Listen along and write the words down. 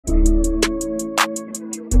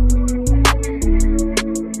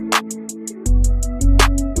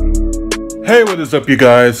Hey, what is up you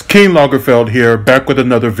guys? King Lagerfeld here, back with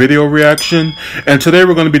another video reaction, and today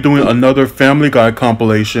we're going to be doing another Family Guy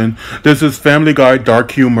compilation. This is Family Guy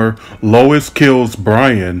Dark Humor, Lois Kills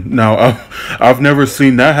Brian. Now, I've never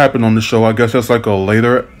seen that happen on the show. I guess that's like a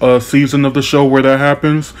later season of the show where that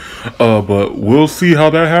happens, but we'll see how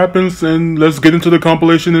that happens, and let's get into the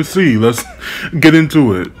compilation and see. Let's get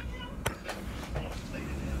into it.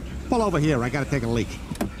 Pull over here, I gotta take a leak.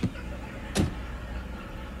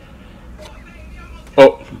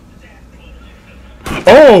 Oh.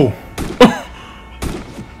 Oh!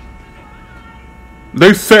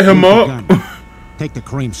 They set him up. Take the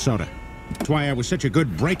cream soda. That's why I was such a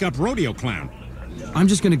good break-up rodeo clown. I'm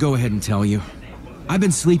just gonna go ahead and tell you. I've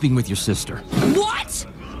been sleeping with your sister. What?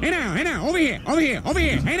 Hey now, over here, over here, over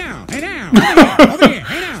here. Hey now, over here, over here,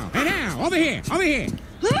 hey now, over here, over here.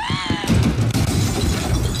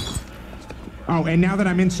 Oh, and now that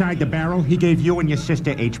I'm inside the barrel, he gave you and your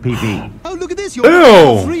sister HPV. Oh, look at this. Ew!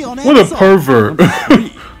 What a pervert.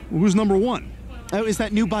 Who's number one? Oh, it's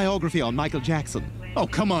that new biography on Michael Jackson. Oh,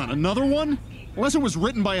 come on, another one? Unless it was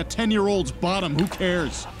written by a 10-year-old's bottom, who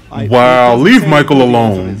cares? Wow, leave Michael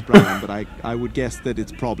alone. But I would guess that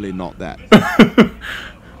it's probably not that.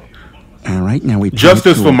 All right, now we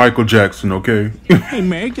justice for Michael Jackson, okay? Hey,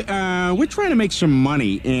 Meg, we're trying to make some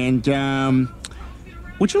money, and,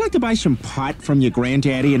 would you like to buy some pot from your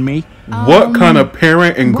granddaddy and me? What kind of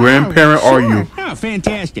parent and grandparent are you? Oh,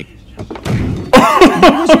 fantastic. What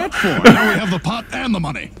was that for? Now we have the pot and the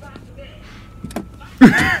money.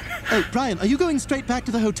 Oh, Brian, are you going straight back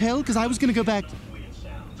to the hotel? Because I was going to go back.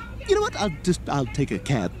 You know what? I'll take a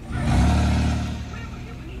cab.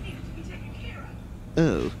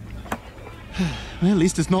 Oh. Well, at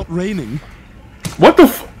least it's not raining. What the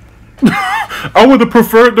f- I would have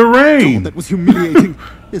preferred the rain. God, that was humiliating.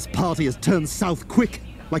 This party has turned south quick,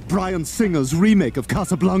 like Bryan Singer's remake of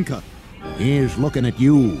Casablanca. Here's looking at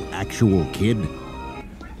you, actual kid.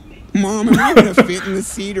 Mom, am I gonna fit in the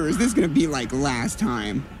seat, or is this gonna be like last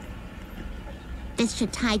time? This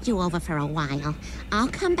should tide you over for a while. I'll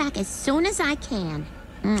come back as soon as I can.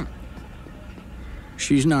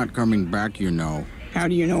 She's not coming back, you know. How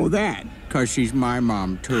do you know that? 'Cause she's my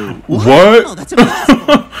mom, too. What? Oh, that's impossible.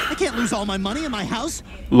 I can't lose all my money in my house.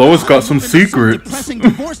 Lois got some secrets. Depressing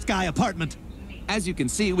divorced guy apartment. As you can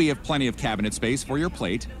see, we have plenty of cabinet space for your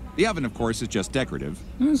plate. The oven, of course, is just decorative.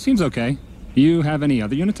 Seems okay. You have any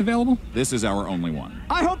other units available? This is our only one.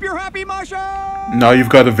 I hope you're happy, Masha! Now you've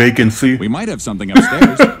got a vacancy. We might have something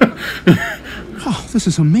upstairs. Oh, this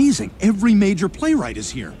is amazing. Every major playwright is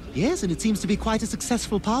here. Yes, and it seems to be quite a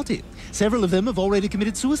successful party. Several of them have already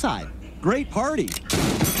committed suicide. Great party.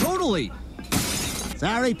 Totally.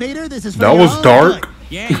 Sorry, Peter, this is for That your was own dark. good.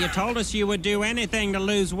 Yeah, you told us you would do anything to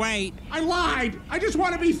lose weight. I lied. I just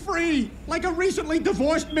want to be free, like a recently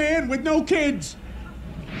divorced man with no kids.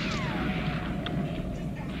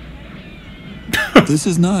 This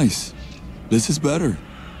is nice. This is better.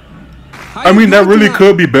 I mean, that really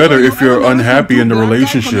could be better if you're unhappy in the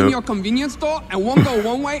relationship. Come in your convenience store and one go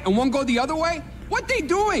one way and one go the other way? What they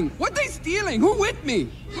doing? What they stealing? Who with me?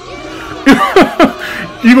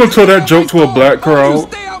 You gonna tell that joke to a black crowd?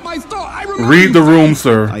 Stay out my store. Read the room,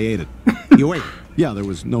 sir. I ate it. You ate? Yeah, there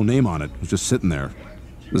was no name on it. It was just sitting there.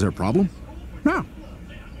 Was there a problem? No.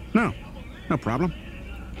 No problem.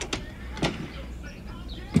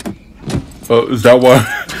 Is that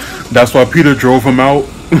why? That's why Peter drove him out?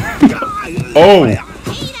 Oh. Peter,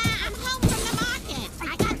 I'm home from the market.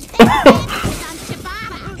 I got 10 on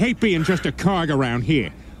ciabatta. Hate being just a cog around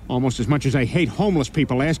here. Almost as much as I hate homeless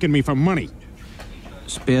people asking me for money.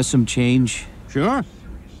 Spare some change. Sure?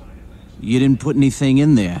 You didn't put anything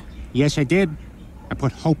in there. Yes, I did. I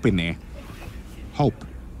put hope in there. Hope.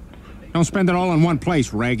 Don't spend it all in one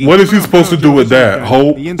place, Raggy. What is he supposed to do with that?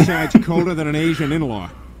 Hope? The inside's colder than an Asian in-law.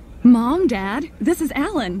 Mom, Dad, this is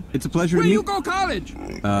Alan. It's a pleasure Where to meet you go college?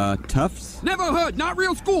 Tufts? Never heard. Not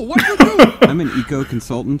real school. What you do? I'm an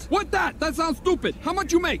eco-consultant. What that? That sounds stupid. How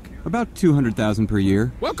much you make? About $200,000 per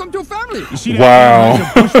year. Welcome to family. You see Wow.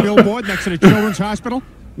 that Bush billboard next to the children's hospital?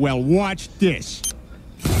 Well, watch this.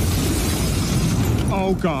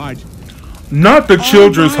 Oh, God. Not the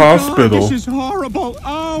children's God, hospital. this is horrible.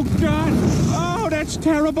 Oh, God. Oh, that's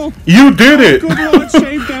terrible. You did it. Good Lord,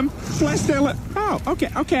 save them. Bless their Oh,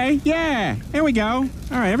 okay, yeah. There we go. All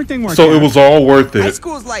right, everything worked So out. it was all worth High it.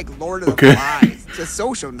 school's like Lord of the Flies. It's a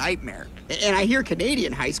social nightmare. And I hear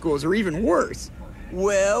Canadian high schools are even worse.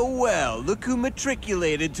 Well, look who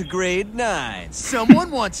matriculated to grade 9. Someone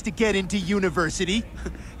wants to get into university.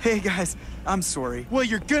 Hey guys, I'm sorry. Well,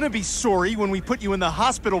 you're gonna be sorry when we put you in the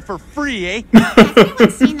hospital for free, eh? Has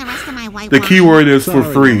anyone seen the rest of my white The wine? key word is for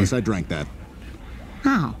Sorry, free. Lois, I drank that.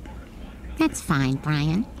 Oh. That's fine,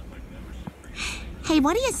 Brian. Hey,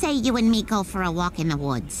 what do you say you and me go for a walk in the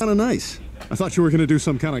woods? Kinda nice. I thought you were gonna do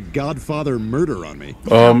some kind of Godfather murder on me.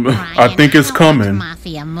 I think it's coming.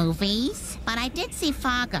 Mafia movies, but I did see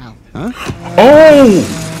Fargo. Huh? Oh!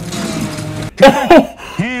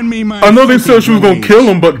 Hand me my. I know they said she was gonna kill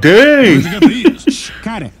him, but dang! Shh,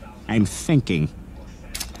 got it. I'm thinking.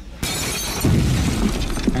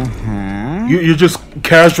 You're just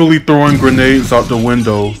casually throwing grenades out the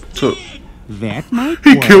window to. That might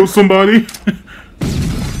He work. killed somebody.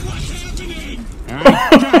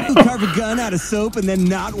 Carve a gun out of soap and then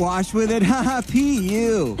not wash with it? Haha,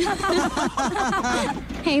 you.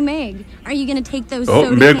 Hey, Meg, are you gonna take those Oh,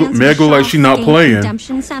 soda Meg cans look to like she not Shaw playing.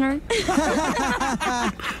 Redemption Center?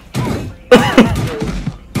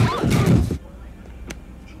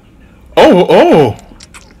 Oh.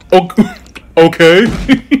 Okay.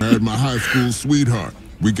 I had my high school sweetheart.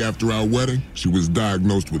 Week after our wedding, she was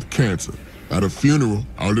diagnosed with cancer. At a funeral,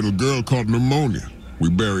 our little girl caught pneumonia. We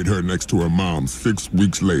buried her next to her mom 6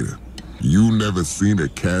 weeks later. You never seen a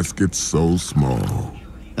casket so small.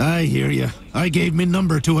 I hear you. I gave me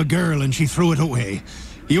number to a girl and she threw it away.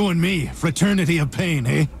 You and me, fraternity of pain,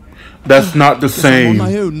 eh? That's not the same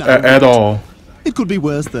my own now, at all. It could be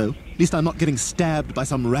worse, though. At least I'm not getting stabbed by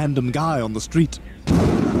some random guy on the street.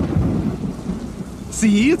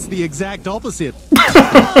 See, it's the exact opposite.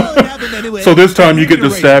 Oh, it happened anyway. So this time you get the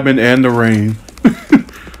stabbing and the rain.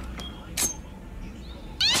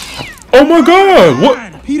 Oh my God!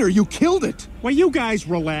 What? Peter, you killed it. Well, you guys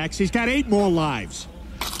relax. He's got 8 more lives.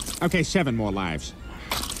 Okay, 7 more lives.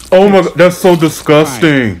 Oh my God! That's so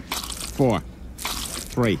disgusting. 4,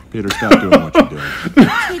 3. Peter, stop doing what you're doing.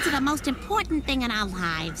 Kids are the most important thing in our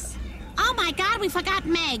lives. Oh my God, we forgot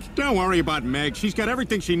Meg. Don't worry about Meg. She's got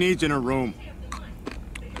everything she needs in her room.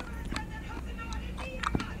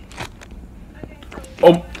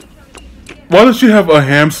 Oh, why does she have a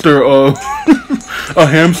hamster? A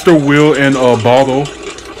hamster wheel and a bottle.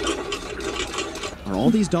 Are all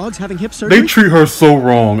these dogs having hip surgery? They treat her so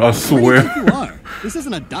wrong. I swear. You are. This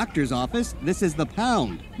isn't a doctor's office. This is the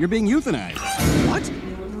pound. You're being euthanized. What?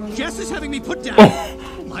 Jess is having me put down.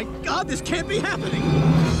 Oh my God, this can't be happening.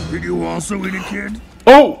 Did you also eat a kid?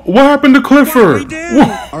 Oh, what happened to Clifford?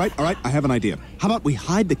 All right, I have an idea. How about we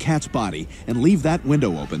hide the cat's body and leave that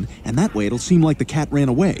window open, and that way it'll seem like the cat ran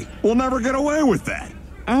away. We'll never get away with that.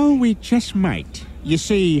 Oh, we just might. You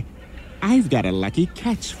see, I've got a lucky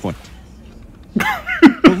cat's foot.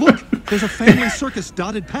 Well, look, there's a family circus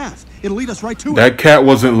dotted path. It'll lead us right to it. That cat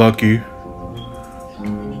wasn't lucky.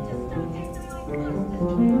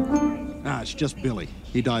 Ah, it's just Billy.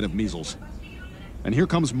 He died of measles. And here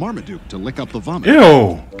comes Marmaduke to lick up the vomit.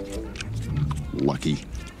 Ew. Lucky.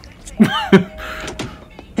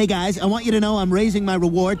 Hey guys, I want you to know I'm raising my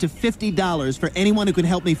reward to $50 for anyone who can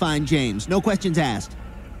help me find James. No questions asked.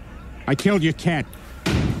 I killed your cat.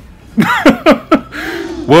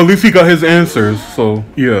 Well, at least he got his answers. So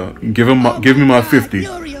yeah, give me my 50.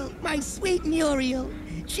 Muriel, my sweet Muriel.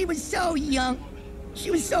 She was so young.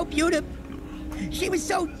 She was so beautiful. She was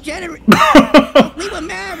so generous. We were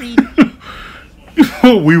married.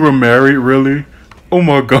 We were married, really? Oh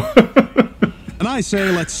my God. And I say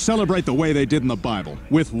let's celebrate the way they did in the Bible,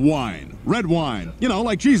 with wine. Red wine. You know,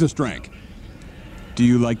 like Jesus drank. Do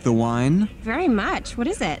you like the wine? Very much. What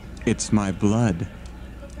is it? It's my blood.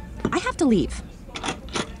 I have to leave.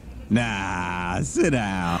 Nah, sit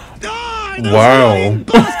down. Wow.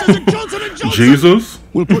 Jesus?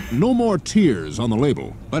 We'll put no more tears on the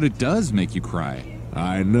label. But it does make you cry.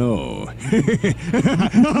 I know.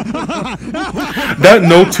 That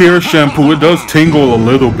no tear shampoo, it does tingle a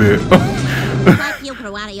little bit.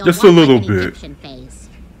 Just a little bit.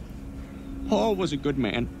 Paul was a good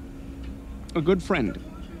man. A good friend.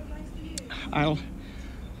 I'll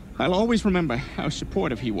always remember how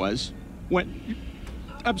supportive he was when...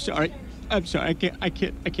 I'm sorry. I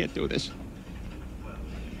can't do this.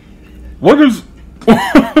 What is...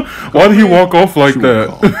 Why did he walk off like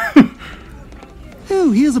that?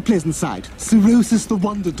 Oh, here's a pleasant sight. Cirrhosis the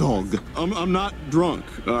Wonder Dog. I'm not drunk,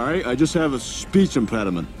 all right? I just have a speech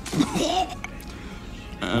impediment.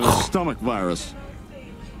 And a stomach virus.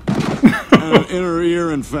 And an inner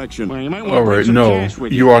ear infection. Well, you might want All to bring right, some no, cash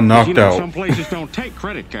with you are knocked you know, out. Some places don't take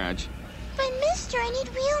credit cards. But mister, I need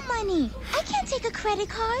real money. I can't take a credit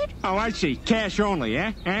card. Oh, I see. Cash only,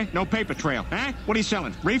 eh? Eh? No paper trail, eh? What are you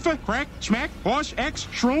selling? Reefer? Crack? Smack? Horse? X?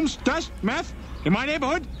 Shrooms? Dust? Meth? In my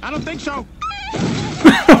neighborhood? I don't think so.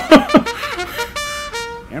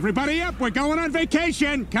 Everybody up, we're going on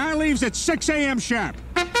vacation. Car leaves at 6 a.m. sharp.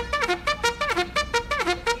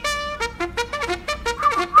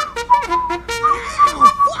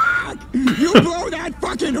 You blow that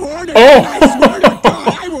fucking horn swear to Oh. God, I swear to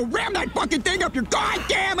God, I will ram that fucking thing up your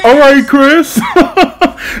goddamn ass. All right, Chris.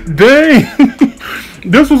 Dang.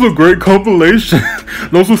 This was a great compilation.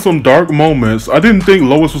 Those were some dark moments. I didn't think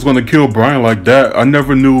Lois was going to kill Brian like that. I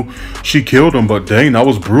never knew she killed him, but dang, that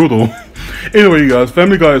was brutal. Anyway, you guys,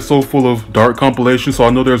 Family Guy is so full of dark compilations, so I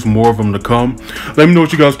know there's more of them to come. Let me know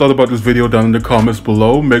what you guys thought about this video down in the comments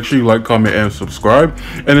below. Make sure you like, comment, and subscribe.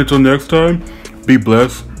 And until next time, be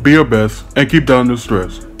blessed, be your best, and keep down the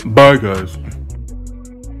stress. Bye, guys.